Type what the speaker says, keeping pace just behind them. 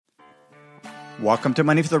Welcome to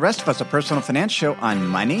Money for the Rest of Us, a personal finance show on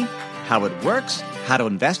money, how it works, how to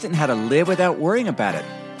invest it, and how to live without worrying about it.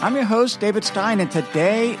 I'm your host, David Stein, and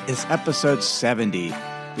today is episode 70.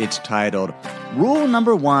 It's titled, Rule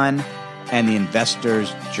Number 1 and the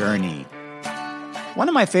Investor's Journey. One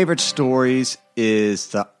of my favorite stories is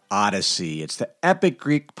the Odyssey. It's the epic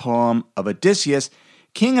Greek poem of Odysseus,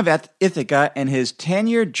 king of Ithaca, and his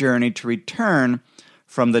 10-year journey to return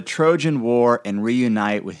from the Trojan War and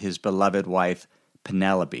reunite with his beloved wife,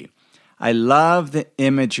 Penelope. I love the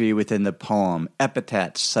imagery within the poem,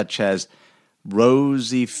 epithets such as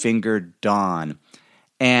rosy-fingered dawn.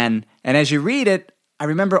 And as you read it, I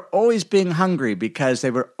remember always being hungry because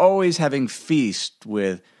they were always having feast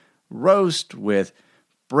with roast, with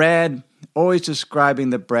bread, always describing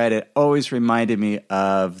the bread. It always reminded me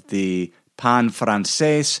of the pan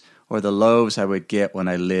francés, or the loaves I would get when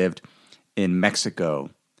I lived in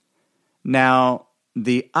Mexico. Now,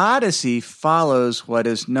 the Odyssey follows what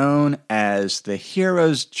is known as the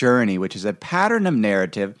hero's journey, which is a pattern of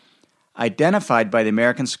narrative identified by the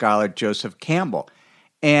American scholar Joseph Campbell.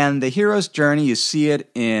 And the hero's journey, you see it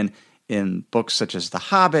in books such as The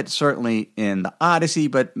Hobbit, certainly in the Odyssey,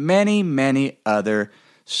 but many, many other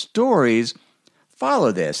stories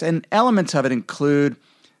follow this. And elements of it include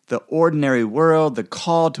the ordinary world, the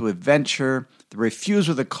call to adventure, the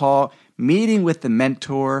refusal of the call, meeting with the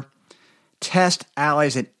mentor, test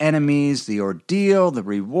allies and enemies, the ordeal, the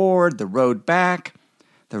reward, the road back,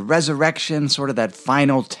 the resurrection, sort of that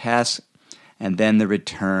final test, and then the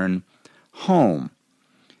return home.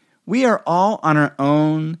 We are all on our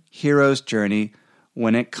own hero's journey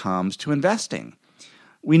when it comes to investing.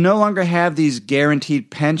 We no longer have these guaranteed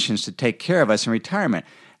pensions to take care of us in retirement.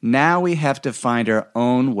 Now we have to find our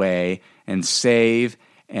own way and save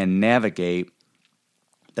and navigate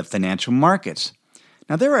the financial markets.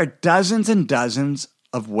 Now, there are dozens and dozens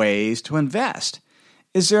of ways to invest.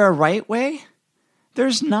 Is there a right way?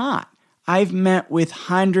 There's not. I've met with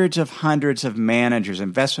hundreds of managers,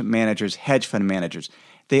 investment managers, hedge fund managers.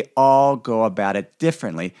 They all go about it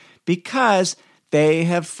differently because they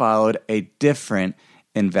have followed a different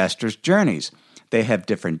investor's journeys. They have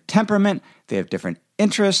different temperament, they have different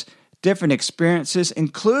interests, different experiences,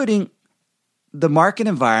 including the market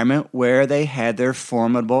environment where they had their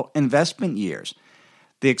formidable investment years.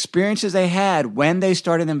 The experiences they had when they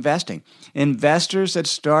started investing. Investors that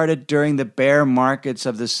started during the bear markets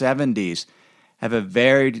of the 70s have a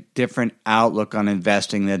very different outlook on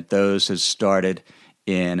investing than those that started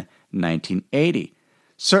in 1980.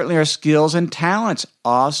 Certainly our skills and talents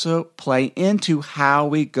also play into how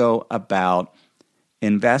we go about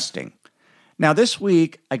investing. Now this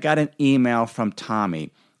week I got an email from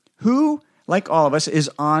Tommy who, like all of us,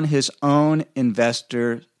 is on his own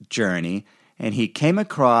investor journey, and he came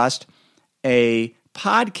across a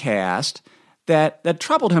podcast that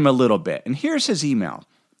troubled him a little bit. And here's his email.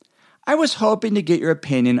 I was hoping to get your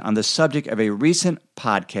opinion on the subject of a recent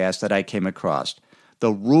podcast that I came across,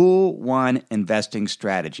 the Rule 1 Investing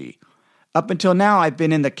Strategy. Up until now, I've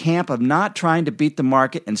been in the camp of not trying to beat the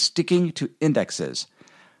market and sticking to indexes.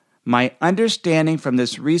 My understanding from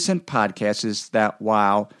this recent podcast is that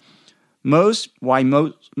while most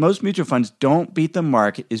mutual funds don't beat the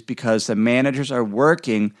market is because the managers are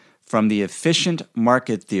working from the efficient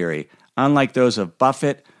market theory, unlike those of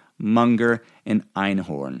Buffett, Munger, and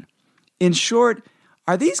Einhorn. In short,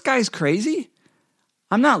 are these guys crazy?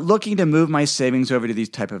 I'm not looking to move my savings over to these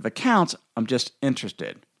type of accounts. I'm just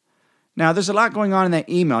interested. Now, there's a lot going on in that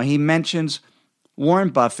email. He mentions Warren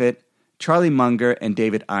Buffett, Charlie Munger, and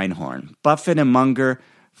David Einhorn. Buffett and Munger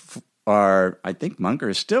I think Munger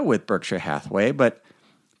is still with Berkshire Hathaway, but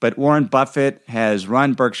Warren Buffett has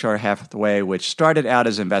run Berkshire Hathaway, which started out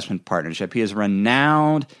as an investment partnership. He is a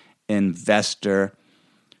renowned investor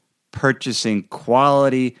purchasing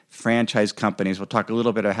quality franchise companies. We'll talk a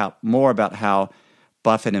little bit more about how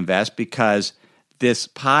Buffett invests because this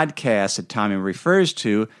podcast that Tommy refers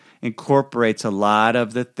to incorporates a lot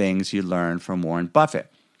of the things you learn from Warren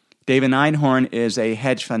Buffett. David Einhorn is a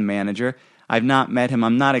hedge fund manager. I've not met him.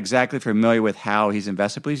 I'm not exactly familiar with how he's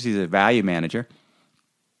invested. Please, he's a value manager.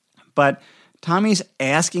 But Tommy's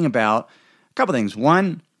asking about a couple things.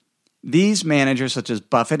 One, these managers such as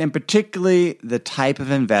Buffett, and particularly the type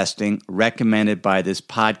of investing recommended by this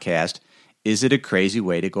podcast, is it a crazy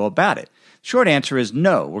way to go about it? Short answer is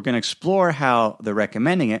no. We're going to explore how they're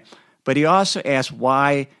recommending it. But he also asks,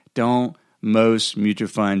 why don't most mutual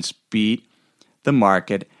funds beat the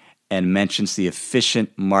market, and mentions the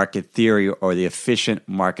efficient market theory or the efficient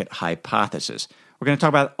market hypothesis. We're going to talk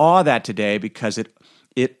about all that today because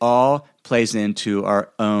it all plays into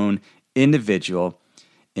our own individual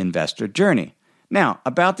investor journey. Now,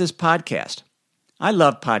 about this podcast. I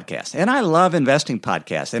love podcasts, and I love investing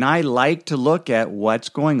podcasts, and I like to look at what's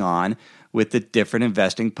going on with the different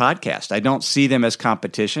investing podcasts. I don't see them as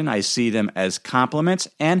competition. I see them as complements,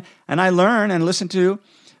 and I learn and listen to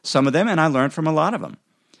some of them, and I learn from a lot of them.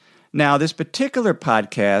 Now, this particular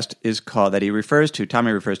podcast is called, that he refers to,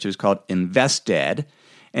 Tommy refers to, is called Invested,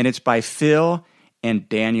 and it's by Phil and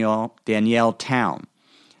Danielle Town.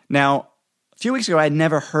 Now, a few weeks ago, I had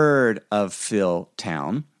never heard of Phil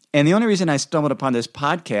Town, and the only reason I stumbled upon this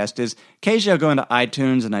podcast is occasionally I'll go into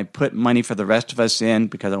iTunes and I put Money for the Rest of Us in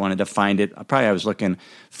because I wanted to find it. I was looking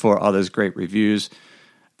for all those great reviews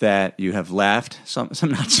that you have left, some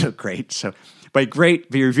not so great. So by great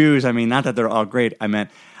reviews, I mean not that they're all great. I meant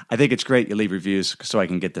I think it's great you leave reviews so I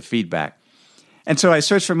can get the feedback. And so I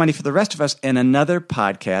searched for Money for the Rest of Us, and another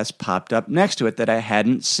podcast popped up next to it that I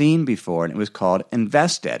hadn't seen before, and it was called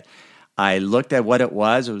Invested. I looked at what it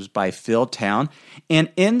was. It was by Phil Town.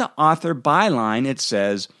 And in the author byline, it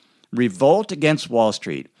says, "Revolt against Wall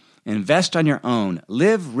Street. Invest on your own.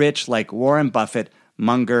 Live rich like Warren Buffett,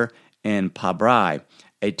 Munger, and Pabrai.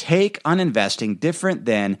 A take on investing different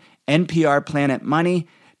than NPR Planet Money,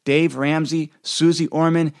 Dave Ramsey, Susie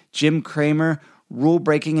Orman, Jim Cramer,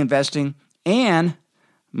 Rule-Breaking Investing, and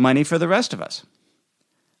Money for the Rest of Us."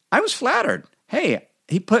 I was flattered. Hey,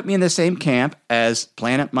 he put me in the same camp as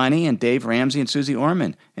Planet Money and Dave Ramsey and Susie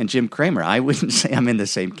Orman and Jim Cramer. I wouldn't say I'm in the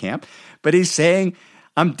same camp, but he's saying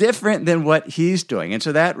I'm different than what he's doing. And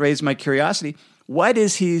so that raised my curiosity. What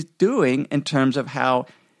is he doing in terms of how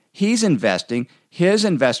he's investing, his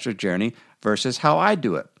investor journey, versus how I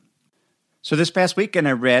do it? So this past weekend,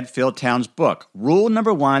 I read Phil Town's book, Rule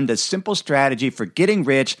Number 1, The Simple Strategy for Getting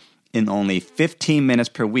Rich in Only 15 Minutes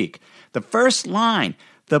Per Week. The first line,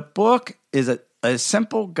 the book is a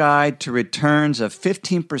simple guide to returns of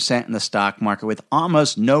 15% in the stock market with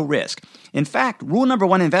almost no risk. In fact, rule number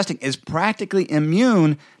 1 investing is practically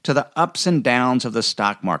immune to the ups and downs of the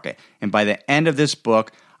stock market. And by the end of this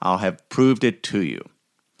book, I'll have proved it to you.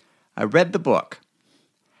 I read the book,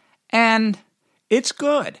 and it's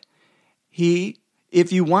good.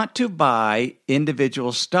 If you want to buy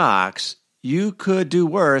individual stocks, you could do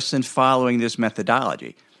worse than following this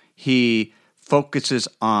methodology. He focuses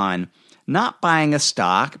on not buying a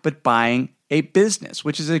stock, but buying a business,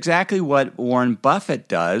 which is exactly what Warren Buffett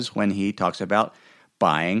does when he talks about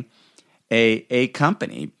buying a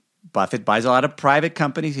company. Buffett buys a lot of private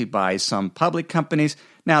companies. He buys some public companies.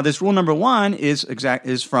 Now, this rule number 1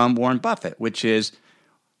 is from Warren Buffett, which is,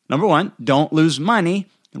 number 1, don't lose money.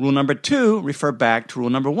 Rule number 2, refer back to rule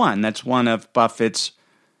number 1. That's one of Buffett's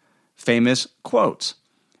famous quotes.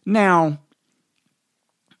 Now,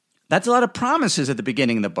 that's a lot of promises at the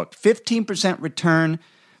beginning of the book. 15% return,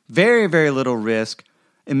 very, very little risk,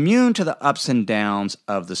 immune to the ups and downs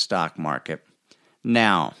of the stock market.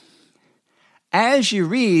 Now, as you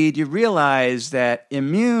read, you realize that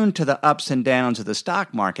immune to the ups and downs of the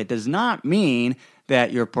stock market does not mean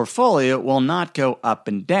that your portfolio will not go up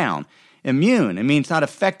and down. Immune, it means not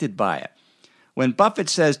affected by it. When Buffett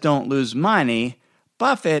says don't lose money,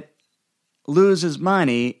 Buffett loses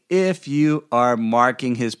money if you are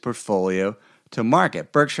marking his portfolio to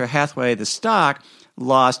market. Berkshire Hathaway, the stock,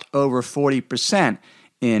 lost over 40%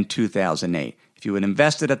 in 2008. If you had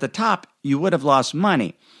invested at the top, you would have lost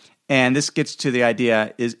money. And this gets to the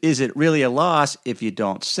idea, is it really a loss if you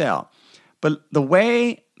don't sell? But the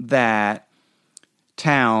way that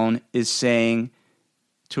Town is saying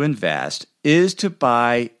to invest is to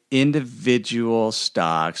buy individual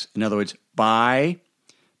stocks. In other words, buy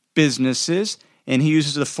businesses, and he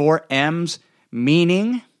uses the 4 M's,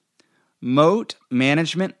 meaning, moat,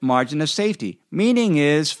 management, margin of safety. Meaning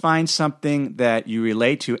is find something that you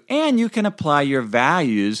relate to, and you can apply your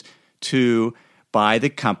values to buy the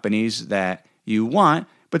companies that you want,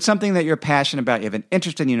 but something that you're passionate about, you have an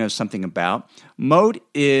interest in, you know something about. Moat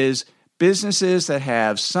is businesses that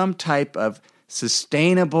have some type of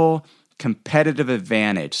sustainable competitive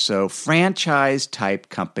advantage. So franchise-type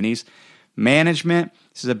companies. Management,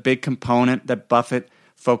 this is a big component that Buffett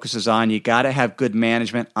focuses on. You got to have good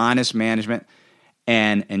management, honest management,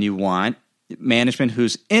 and you want management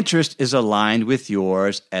whose interest is aligned with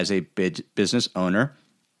yours as a business owner.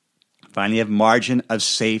 Finally, you have margin of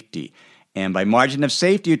safety. And by margin of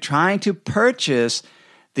safety, you're trying to purchase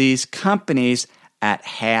these companies at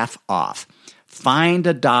half off. Find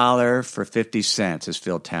 $1 for 50 cents, as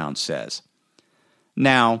Phil Town says.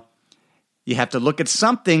 Now, you have to look at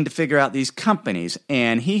something to figure out these companies,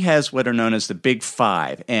 and he has what are known as the Big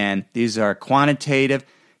Five, and these are quantitative,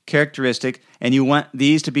 characteristic, and you want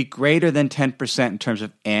these to be greater than 10% in terms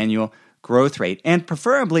of annual growth rate, and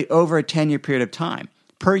preferably over a 10-year period of time,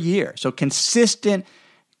 per year. So consistent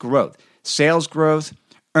growth. sales growth,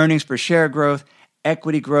 earnings per share growth,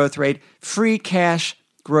 equity growth rate, free cash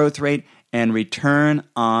growth rate, and return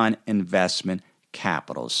on investment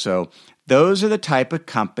capital. So those are the type of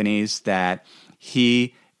companies that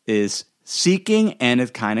he is seeking and the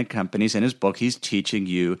kind of companies in his book he's teaching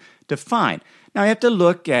you to find. Now you have to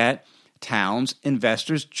look at Towns'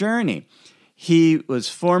 investor's journey. He was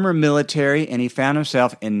former military and he found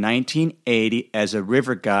himself in 1980 as a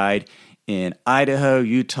river guide in Idaho,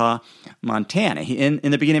 Utah, Montana.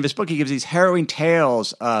 In the beginning of his book, he gives these harrowing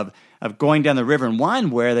tales of going down the river, and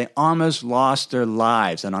one where they almost lost their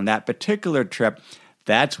lives. And on that particular trip,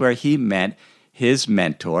 that's where he met his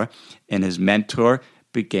mentor, and his mentor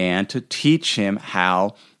began to teach him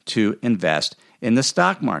how to invest in the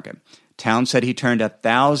stock market. Towns said he turned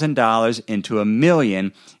 $1,000 into $1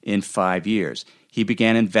 million in 5 years. He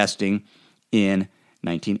began investing in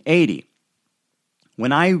 1980.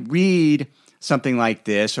 When I read something like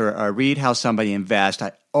this or read how somebody invests,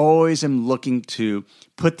 I always am looking to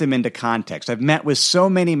put them into context. I've met with so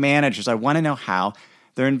many managers. I want to know how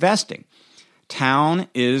they're investing. Town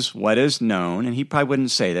is what is known, and he probably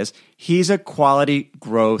wouldn't say this, he's a quality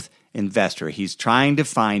growth investor. He's trying to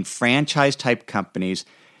find franchise-type companies,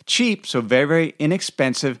 cheap, so very, very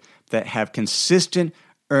inexpensive, that have consistent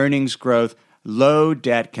earnings growth, low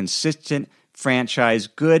debt, consistent franchise,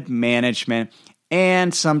 good management,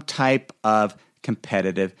 and some type of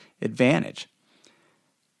competitive advantage.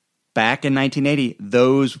 Back in 1980,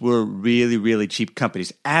 those were really, really cheap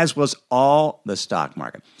companies, as was all the stock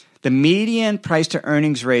market. The median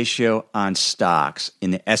price-to-earnings ratio on stocks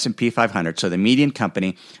in the S&P 500, so the median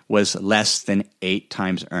company, was less than 8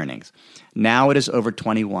 times earnings. Now it is over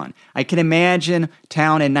 21. I can imagine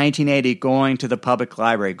Town in 1980 going to the public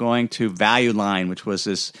library, going to Value Line, which was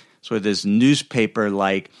this sort of this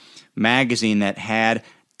newspaper-like magazine that had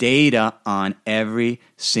data on every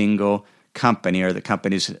single company, or the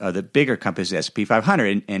companies, or the bigger companies, the S&P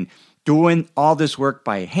 500, and doing all this work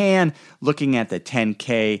by hand, looking at the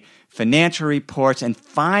 10K financial reports and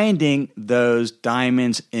finding those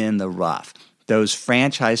diamonds in the rough, those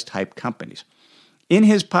franchise-type companies. In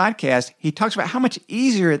his podcast, he talks about how much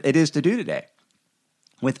easier it is to do today.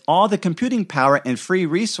 With all the computing power and free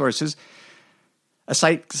resources, a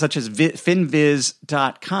site such as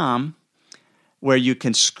finviz.com, where you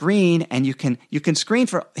can screen, and you can screen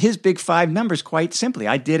for his big 5 numbers quite simply.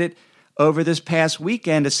 I did it over this past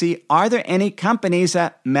weekend to see, are there any companies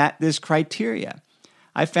that met this criteria?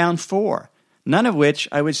 I found 4, none of which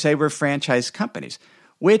I would say were franchise companies,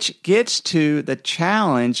 which gets to the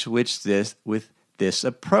challenge with this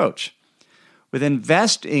approach. With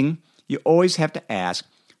investing, you always have to ask,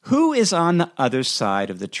 who is on the other side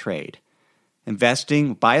of the trade?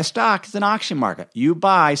 Investing, buy a stock, is an auction market. You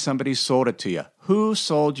buy, somebody sold it to you. Who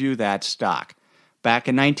sold you that stock? Back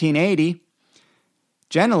in 1980,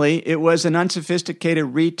 generally, it was an unsophisticated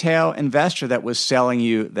retail investor that was selling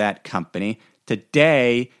you that company.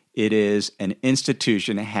 Today, it is an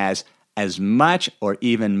institution that has as much or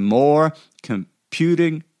even more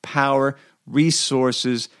computing power,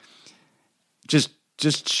 resources,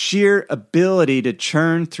 just sheer ability to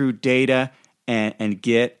churn through data and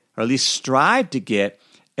get, or at least strive to get,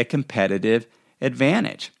 a competitive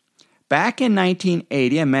advantage. Back in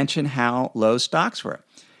 1980, I mentioned how low stocks were.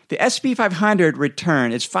 The S&P 500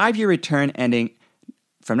 return, its 5-year return ending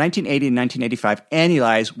from 1980 to 1985,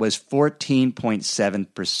 annualized, was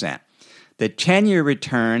 14.7%. The 10-year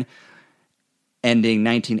return ending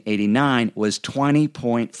 1989 was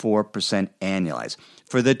 20.4% annualized.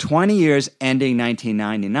 For the 20 years ending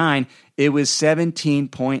 1999, it was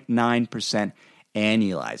 17.9%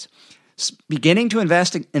 annualized. Beginning to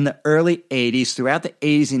invest in the early 80s, throughout the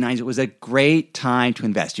 80s and 90s, it was a great time to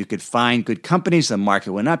invest. You could find good companies. The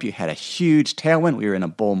market went up. You had a huge tailwind. We were in a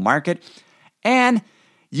bull market. And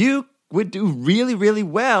you would do really, really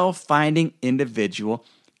well finding individual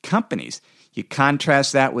companies. You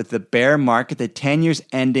contrast that with the bear market. The 10 years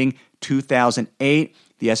ending 2008,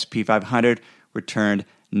 the S&P 500 returned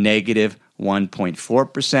negative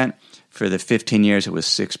 1.4%. For the 15 years, it was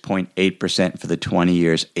 6.8%. For the 20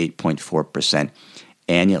 years, 8.4%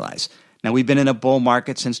 annualized. Now, we've been in a bull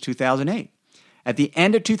market since 2008. At the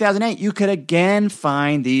end of 2008, you could again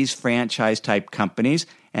find these franchise-type companies,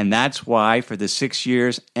 and that's why for the 6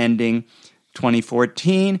 years ending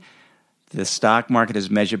 2014, the stock market as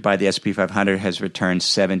measured by the S&P 500 has returned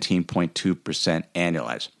 17.2%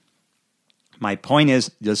 annualized. My point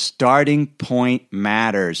is, the starting point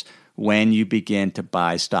matters when you begin to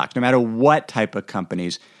buy stocks, no matter what type of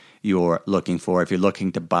companies you're looking for. If you're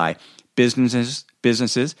looking to buy businesses,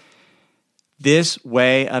 This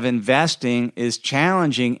way of investing is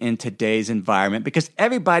challenging in today's environment because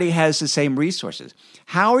everybody has the same resources.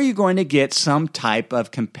 How are you going to get some type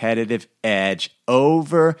of competitive edge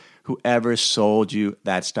over whoever sold you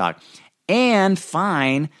that stock and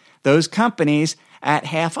find those companies at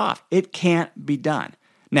half off? It can't be done.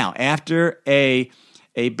 Now, after a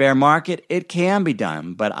bear market, it can be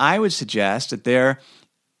done, but I would suggest that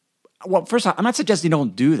first off, I'm not suggesting you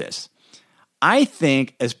don't do this. I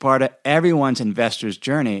think as part of everyone's investor's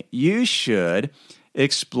journey, you should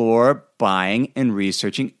explore buying and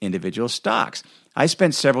researching individual stocks. I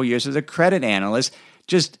spent several years as a credit analyst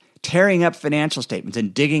just tearing up financial statements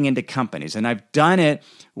and digging into companies, and I've done it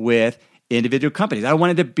with individual companies.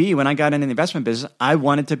 When I got into the investment business, I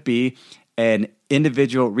wanted to be an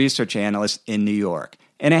individual research analyst in New York.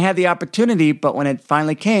 And I had the opportunity, but when it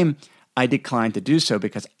finally came, I declined to do so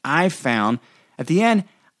because I found at the end,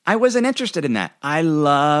 I wasn't interested in that. I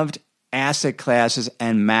loved asset classes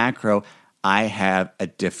and macro. I have a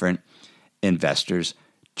different investor's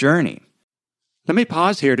journey. Let me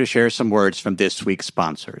pause here to share some words from this week's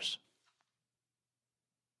sponsors.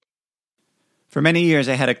 For many years,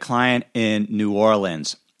 I had a client in New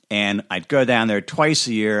Orleans, and I'd go down there twice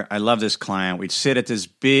a year. I love this client. We'd sit at this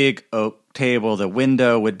big oak table. The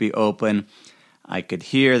window would be open. I could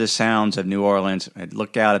hear the sounds of New Orleans. I'd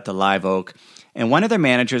look out at the live oak. And one of their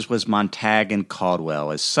managers was Montague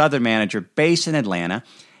Caldwell, a Southern manager based in Atlanta.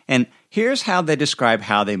 And here's how they describe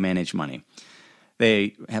how they manage money.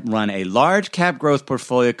 They run a large cap growth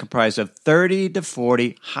portfolio comprised of 30 to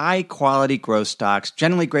 40 high-quality growth stocks,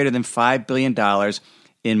 generally greater than $5 billion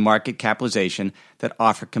in market capitalization, that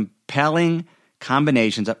offer compelling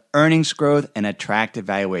combinations of earnings growth and attractive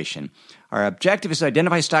valuation. Our objective is to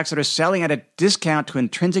identify stocks that are selling at a discount to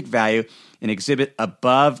intrinsic value and exhibit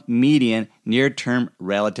above median near-term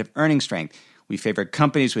relative earning strength. We favor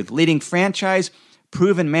companies with leading franchise,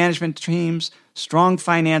 proven management teams, strong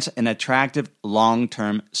finance, and attractive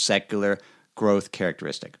long-term secular growth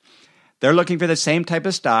characteristic. They're looking for the same type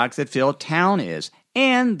of stocks that Phil Town is,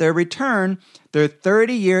 and their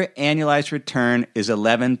 30-year annualized return is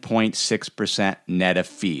 11.6% net of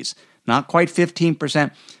fees. Not quite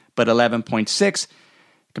 15%, but 11.6%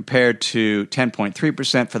 compared to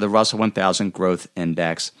 10.3% for the Russell 1000 Growth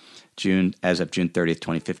Index as of June 30th,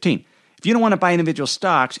 2015. If you don't want to buy individual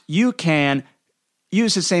stocks, you can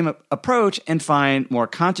use the same approach and find more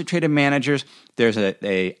concentrated managers. There's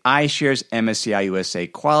a iShares MSCI USA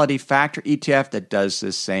Quality Factor ETF that does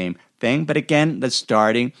the same thing. But again, the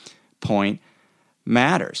starting point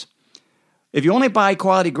matters. If you only buy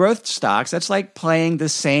quality growth stocks, that's like playing the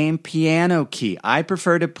same piano key. I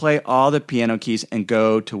prefer to play all the piano keys and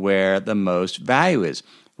go to where the most value is.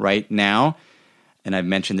 Right now, and I've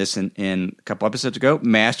mentioned this in a couple episodes ago,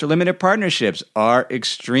 master limited partnerships are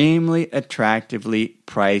extremely attractively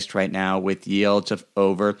priced right now with yields of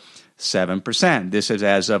over 7%. This is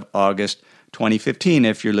as of August 2015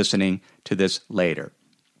 if you're listening to this later.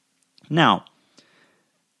 Now,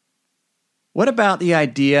 what about the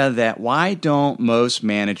idea that why don't most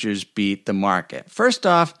managers beat the market? First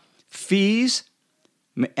off, fees.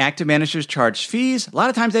 Active managers charge fees. A lot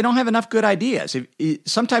of times they don't have enough good ideas.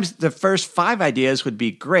 Sometimes the first 5 ideas would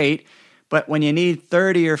be great, but when you need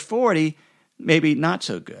 30 or 40, maybe not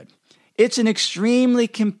so good. It's an extremely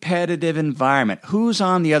competitive environment. Who's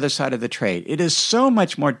on the other side of the trade? It is so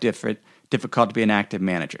much more difficult to be an active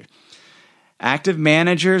manager. Active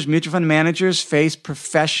managers, mutual fund managers, face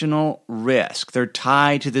professional risk. They're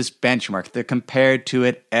tied to this benchmark. They're compared to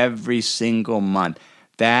it every single month.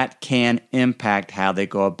 That can impact how they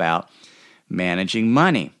go about managing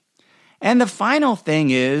money. And the final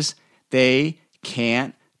thing is they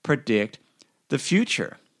can't predict the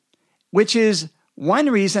future, which is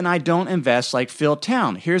one reason I don't invest like Phil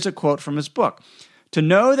Town. Here's a quote from his book. To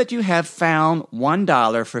know that you have found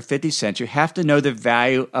 $1 for 50 cents, you have to know the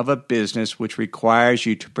value of a business which requires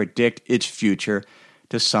you to predict its future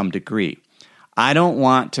to some degree. I don't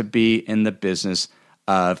want to be in the business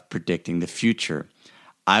of predicting the future.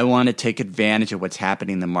 I want to take advantage of what's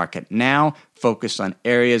happening in the market now, focus on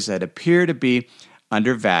areas that appear to be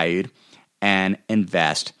undervalued, and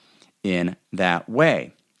invest in that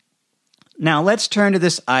way. Now, let's turn to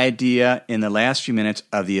this idea in the last few minutes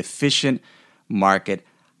of the efficient market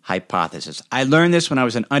hypothesis. I learned this when I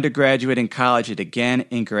was an undergraduate in college and again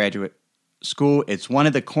in graduate school. It's one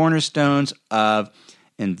of the cornerstones of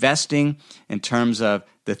investing in terms of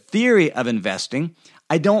the theory of investing.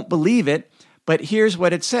 I don't believe it, but here's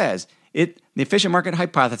what it says. The efficient market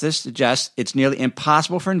hypothesis suggests it's nearly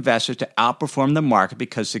impossible for investors to outperform the market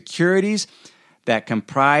because securities that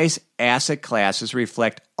comprise asset classes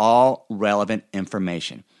reflect all relevant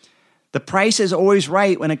information. The price is always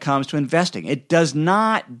right when it comes to investing. It does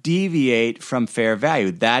not deviate from fair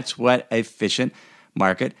value. That's what efficient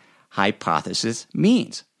market hypothesis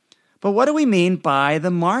means. But what do we mean by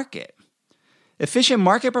the market? Efficient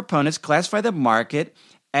market proponents classify the market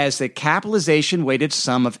as the capitalization-weighted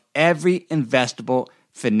sum of every investable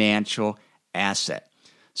financial asset.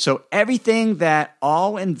 So everything that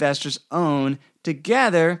all investors own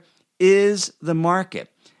together is the market.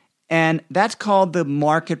 And that's called the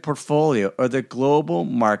market portfolio or the global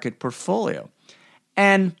market portfolio.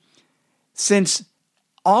 And since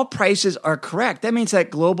all prices are correct, that means that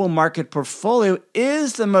global market portfolio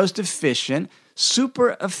is the most efficient,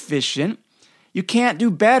 super efficient. You can't do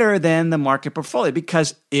better than the market portfolio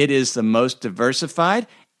because it is the most diversified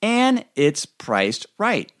and it's priced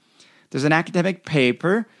right. There's an academic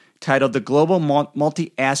paper titled The Global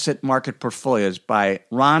Multi-Asset Market Portfolios by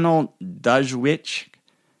Ronald Dujwich,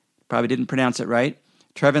 probably didn't pronounce it right,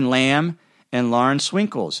 Trevin Lamb, and Lawrence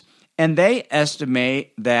Winkles. And they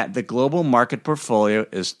estimate that the global market portfolio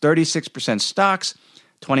is 36% stocks,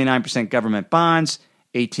 29% government bonds,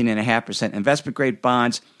 18.5% investment-grade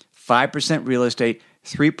bonds, 5% real estate,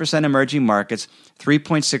 3% emerging markets,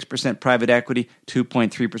 3.6% private equity,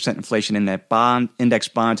 2.3% inflation index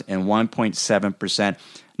bonds, and 1.7%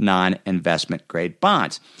 non-investment grade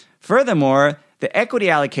bonds. Furthermore, the equity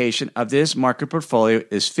allocation of this market portfolio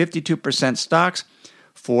is 52% stocks,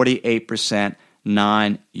 48%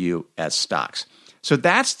 non-U.S. stocks. So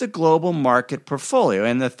that's the global market portfolio.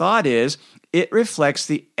 And the thought is it reflects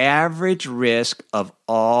the average risk of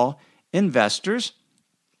all investors.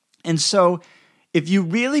 And so if you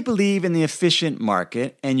really believe in the efficient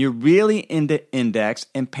market and you're really into index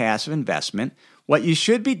and passive investment, what you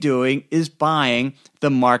should be doing is buying the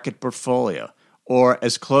market portfolio or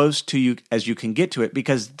as close to you as you can get to it,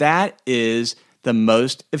 because that is the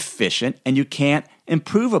most efficient and you can't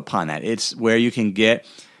improve upon that. It's where you can get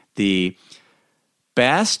the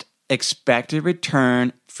best expected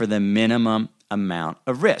return for the minimum amount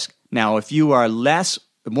of risk. Now, if you are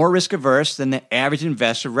more risk averse than the average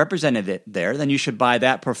investor represented there, then you should buy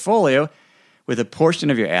that portfolio with a portion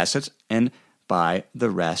of your assets and buy the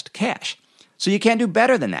rest cash. So you can't do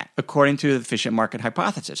better than that, according to the efficient market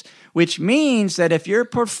hypothesis, which means that if your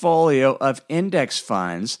portfolio of index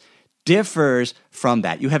funds differs from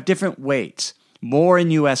that, you have different weights, more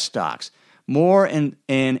in U.S. stocks, more in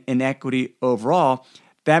equity overall,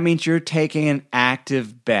 that means you're taking an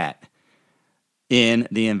active bet in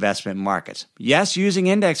the investment markets. Yes, using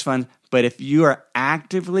index funds, but if you are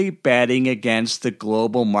actively betting against the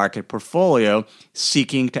global market portfolio,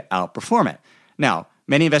 seeking to outperform it. Now,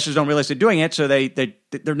 many investors don't realize they're doing it, so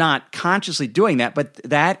they're not consciously doing that, but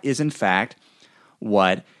that is in fact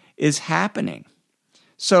what is happening.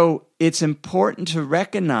 So it's important to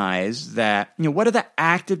recognize that, what are the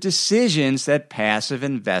active decisions that passive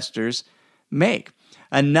investors make?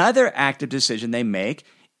 Another active decision they make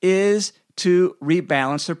is to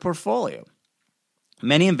rebalance their portfolio.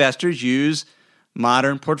 Many investors use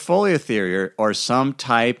modern portfolio theory or some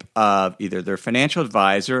type of either their financial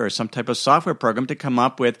advisor or some type of software program to come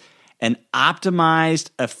up with an optimized,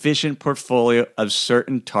 efficient portfolio of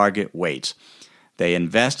certain target weights. They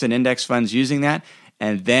invest in index funds using that,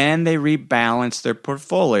 and then they rebalance their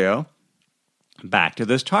portfolio back to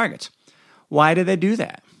those targets. Why do they do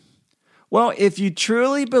that? Well, if you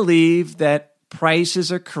truly believe that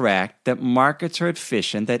prices are correct, that markets are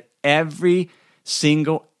efficient, that every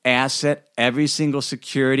single asset, every single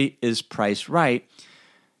security is priced right,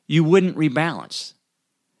 you wouldn't rebalance.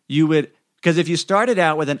 You would, because if you started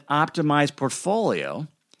out with an optimized portfolio,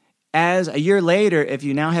 as a year later, if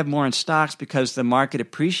you now have more in stocks because the market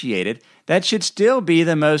appreciated, that should still be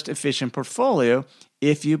the most efficient portfolio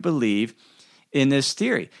if you believe in this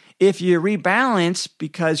theory. If you rebalance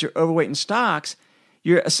because you're overweight in stocks,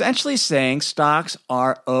 you're essentially saying stocks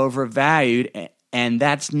are overvalued, and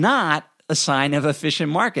that's not a sign of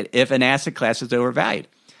efficient market if an asset class is overvalued.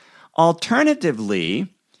 Alternatively,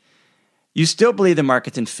 you still believe the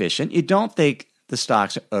market's efficient. You don't think the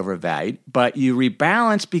stocks are overvalued, but you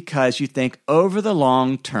rebalance because you think over the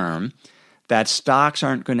long term that stocks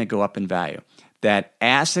aren't going to go up in value, that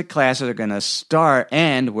asset classes are going to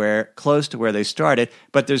end close to where they started,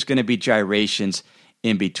 but there's going to be gyrations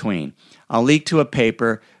in between. I'll link to a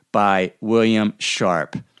paper by William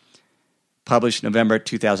Sharpe, published November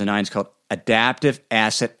 2009. It's called Adaptive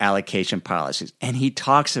Asset Allocation Policies. And he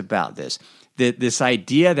talks about this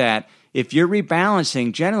idea that if you're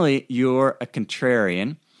rebalancing, generally you're a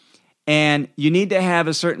contrarian, and you need to have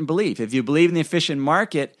a certain belief. If you believe in the efficient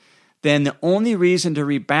market, then the only reason to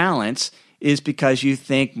rebalance is because you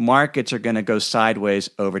think markets are going to go sideways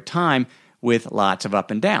over time, with lots of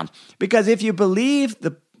up and downs. Because if you believe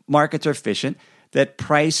the markets are efficient, that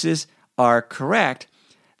prices are correct,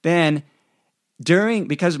 then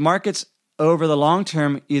because markets over the long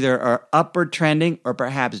term either are upward trending or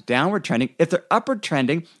perhaps downward trending, if they're upward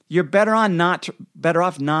trending, you're better off not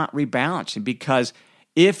rebalancing, because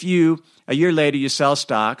if you, a year later, you sell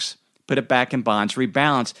stocks, put it back in bonds,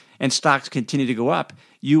 rebalance, and stocks continue to go up,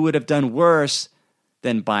 you would have done worse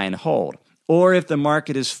than buy and hold. Or if the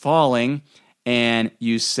market is falling and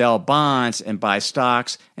you sell bonds and buy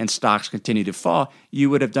stocks and stocks continue to fall, you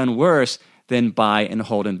would have done worse than buy and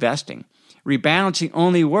hold investing. Rebalancing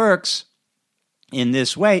only works in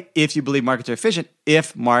this way if you believe markets are efficient.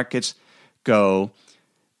 If markets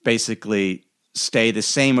basically stay the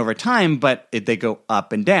same over time, but they go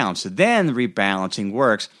up and down, so then rebalancing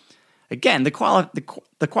works. Again,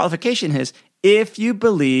 the qualification is if you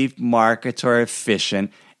believe markets are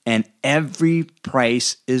efficient and every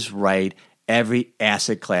price is right, every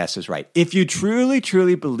asset class is right. If you truly,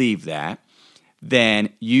 truly believe that, then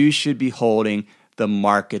you should be holding the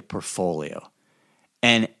market portfolio.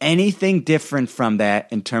 And anything different from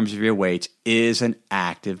that in terms of your weights is an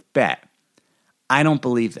active bet. I don't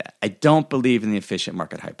believe that. I don't believe in the efficient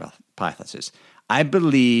market hypothesis. I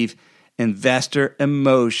believe investor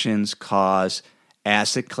emotions cause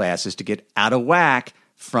asset classes to get out of whack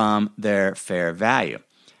from their fair value.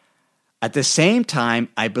 At the same time,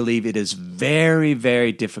 I believe it is very,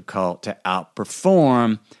 very difficult to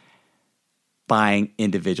outperform buying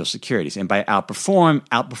individual securities. And by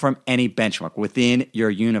outperform any benchmark within your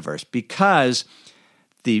universe, because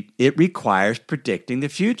it requires predicting the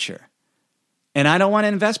future. And I don't want to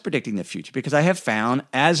invest predicting the future, because I have found,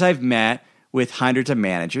 as I've met with hundreds of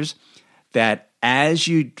managers, that as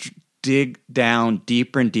you dig down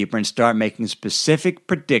deeper and deeper and start making specific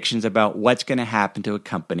predictions about what's going to happen to a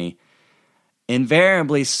company,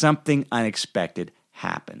 invariably something unexpected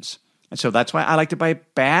happens. And so that's why I like to buy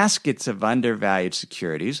baskets of undervalued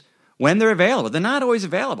securities when they're available. They're not always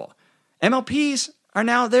available. MLPs are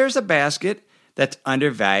now, there's a basket that's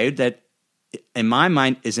undervalued that, in my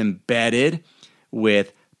mind, is embedded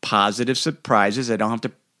with positive surprises. I don't have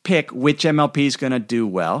to pick which MLP is going to do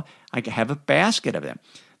well. I can have a basket of them.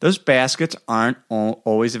 Those baskets aren't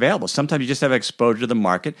always available. Sometimes you just have exposure to the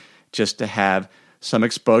market just to have some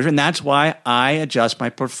exposure. And that's why I adjust my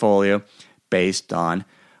portfolio based on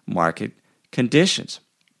market conditions.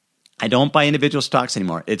 I don't buy individual stocks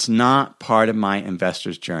anymore. It's not part of my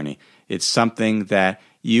investor's journey. It's something that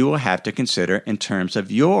you will have to consider in terms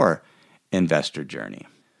of your investor journey.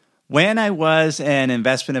 When I was an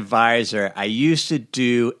investment advisor, I used to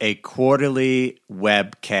do a quarterly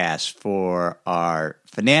webcast for our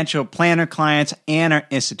financial planner clients and our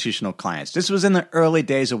institutional clients. This was in the early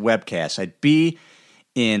days of webcasts. I'd be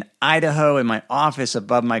in Idaho in my office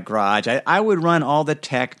above my garage. I would run all the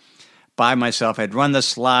tech by myself. I'd run the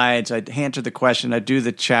slides. I'd answer the question. I'd do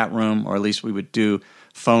the chat room, or at least we would do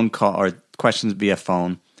phone call or questions via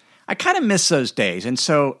phone. I kind of miss those days. And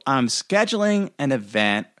so I'm scheduling an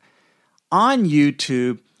event on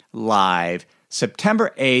YouTube live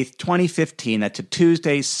September 8th, 2015. That's a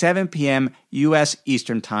Tuesday, 7 p.m. U.S.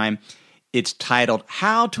 Eastern Time. It's titled,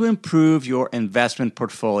 How to Improve Your Investment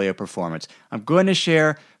Portfolio Performance. I'm going to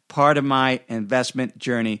share part of my investment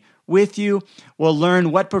journey with you. We'll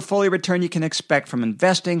learn what portfolio return you can expect from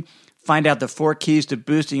investing, find out the 4 keys to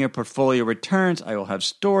boosting your portfolio returns. I will have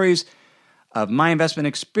stories of my investment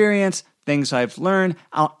experience, things I've learned.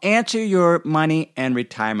 I'll answer your money and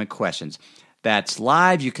retirement questions. That's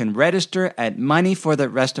live. You can register at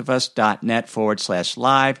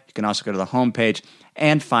moneyfortherestofus.net/live. You can also go to the homepage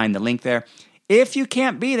and find the link there. If you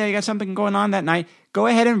can't be there, you got something going on that night, go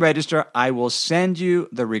ahead and register. I will send you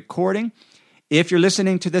the recording. If you're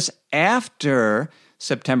listening to this after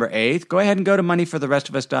September 8th, go ahead and go to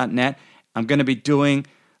moneyfortherestofus.net. I'm going to be doing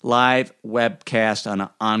live webcast on an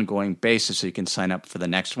ongoing basis, so you can sign up for the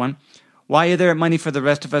next one. While you're there at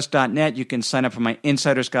moneyfortherestofus.net, you can sign up for my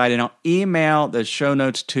Insider's Guide, and I'll email the show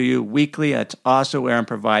notes to you weekly. That's also where I'm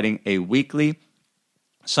providing a weekly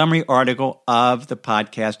summary article of the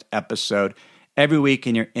podcast episode every week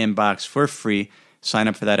in your inbox for free. Sign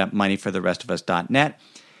up for that at moneyfortherestofus.net.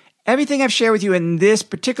 Everything I've shared with you in this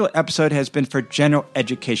particular episode has been for general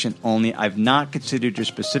education only. I've not considered your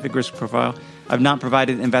specific risk profile. I've not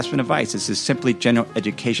provided investment advice. This is simply general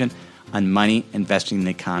education on money, investing in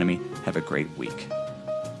the economy. Have a great week.